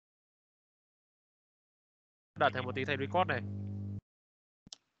Đợi thầy một tí, thầy record này.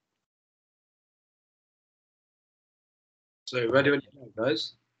 So ready when you go,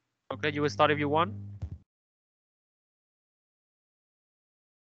 guys. Okay, you will start if you want.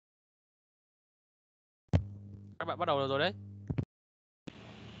 Các bạn bắt đầu được rồi đấy.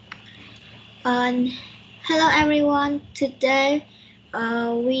 Hello everyone. Today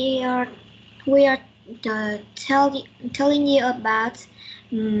we are telling you about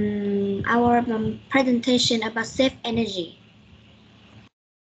our presentation about safe energy.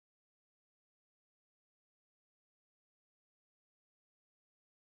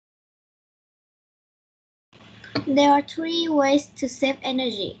 There are three ways to save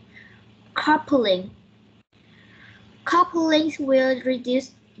energy. Carpooling. Carpooling will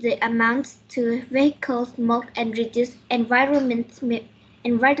reduce the amount to vehicle smoke and reduce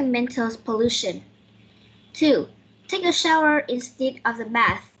environmental pollution. 2. Take a shower instead of the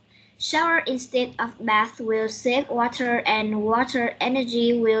bath. Shower instead of bath will save water and water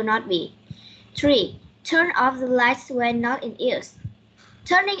energy will not be. 3. Turn off the lights when not in use.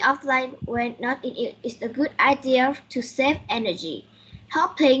 Turning off light when not in use is a good idea to save energy,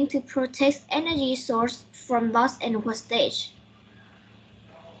 helping to protect energy source from loss and wastage.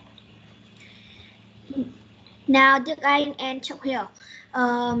 Now, Đức Anh and Trọng Hiếu,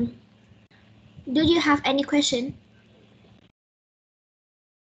 do you have any question?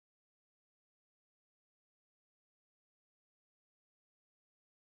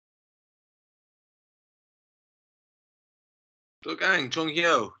 Look, Ang, Chong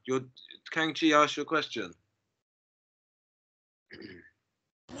Hyo, Kang Chi asked you a question.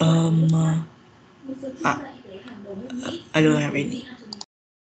 I don't have any.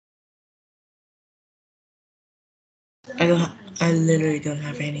 I literally don't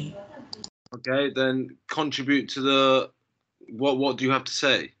have any. Okay, then contribute to the what do you have to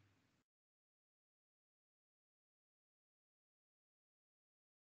say?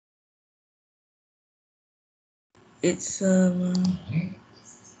 It's okay,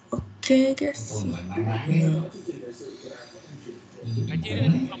 I guess. No. Anh chị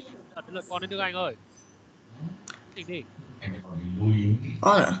đặt lượt con đến Đức Anh ơi. Chỉnh đi.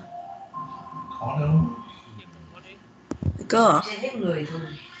 On à? Con đi. Cơ à?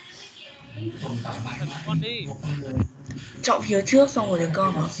 Con đi. Trọng phía trước xong rồi đến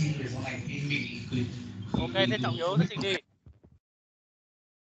con mà. Ok, thế Trọng Hiếu thuyết trình đi.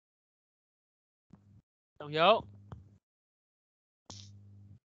 Trọng Hiếu.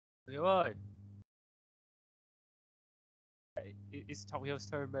 Hiếu ơi. It's Trọng Hiếu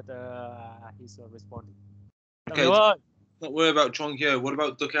turn, but he's responding. Trọng Okay, Hiếu ơi. not worry about Chong Hyo. What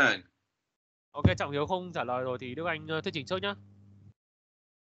about Duk Ang? Ok, Trọng Hiếu không trả lời rồi thì Đức Anh thuyết trình trước nhá.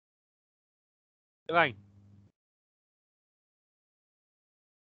 Đức Anh.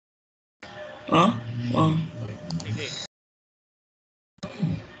 Chỉnh đi.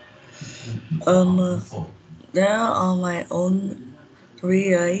 There are my own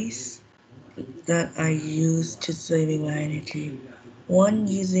 3 ways that I use to saving my energy. One,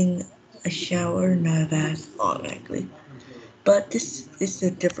 using a shower, not a bath, automatically. But this is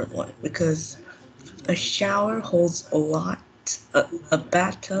a different one because a shower holds a lot. A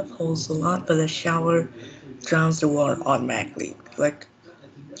bathtub holds a lot, but a shower drowns the water automatically. Like,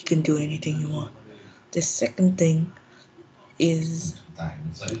 you can do anything you want. The second thing is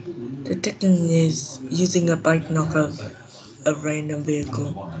using a bike, not a random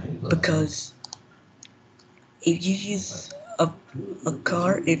vehicle, because if you use a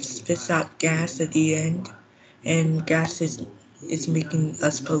car, it spits out gas at the end, and gas is making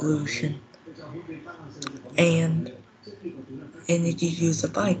us pollution. And if you use a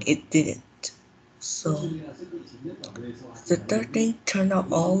bike, it didn't. So the third thing, turn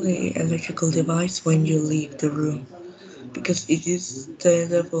off all the electrical device when you leave the room, because if you stay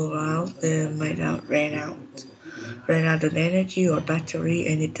there for a while, they might ran out of energy or battery,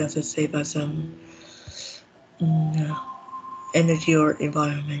 and it doesn't save us energy or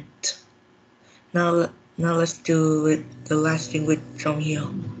environment. Now let's do it, the last thing with Chong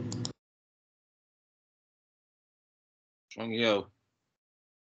Hyo. Chong Hyo.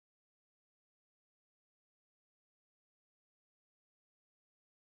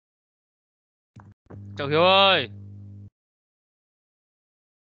 Trọng Hiếu ơi.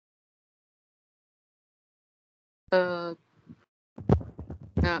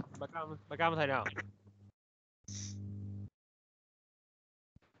 Bật cam thầy nào.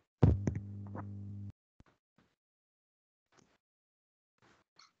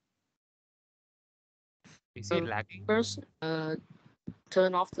 Is it lagging? First,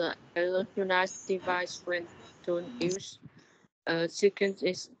 turn off the electronic device when don't use. Second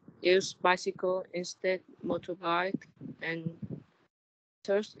is use bicycle instead motorbike, and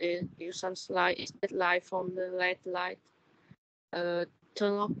third is use sunlight instead light from the LED light.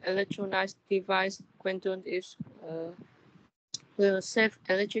 Turn off electronic device when don't use will save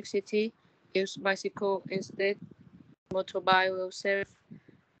electricity. Use bicycle instead motorbike will save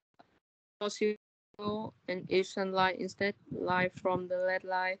fossil fuel, and use sunlight instead light from the LED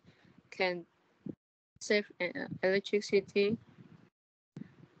light can save electricity.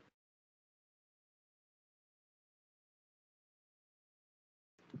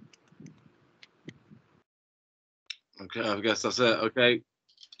 Okay, I guess that's it. Okay.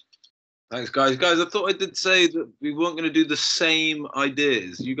 Thanks, guys. Guys, I thought I did say that we weren't going to do the same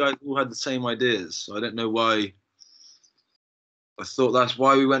ideas. You guys all had the same ideas, so I don't know why. I thought that's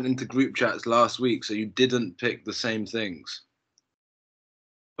why we went into group chats last week, so you didn't pick the same things.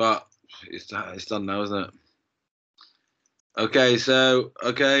 But it's done now, isn't it? Okay, so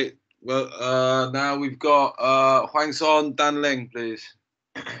well, now we've got Huang Son, Dan Ling, please,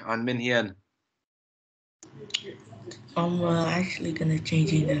 and Min Hien. I'm actually gonna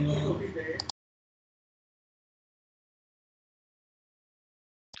change it now.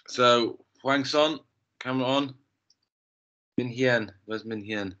 So Huang Son, camera on. Min Hien, where's Min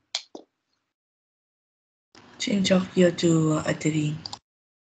Hien? Change off here to Adeline.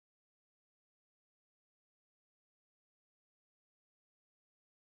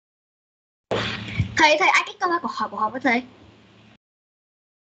 Thầy ai cái câu hỏi của họ với thầy?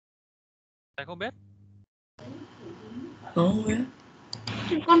 Thầy không biết. Không biết.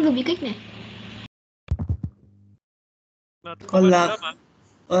 Con vừa bị kích này. Còn là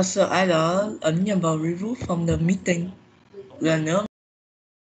sợ ai đó ấn nhầm vào reboot from the meeting lần nữa.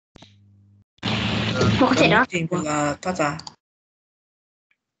 Họ có thể đó. Meeting là thoát ra.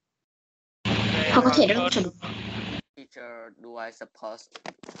 Họ có thể đó. Teacher, do I supposed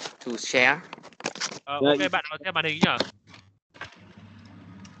to share? Ok, bạn có xem màn hình nhỉ?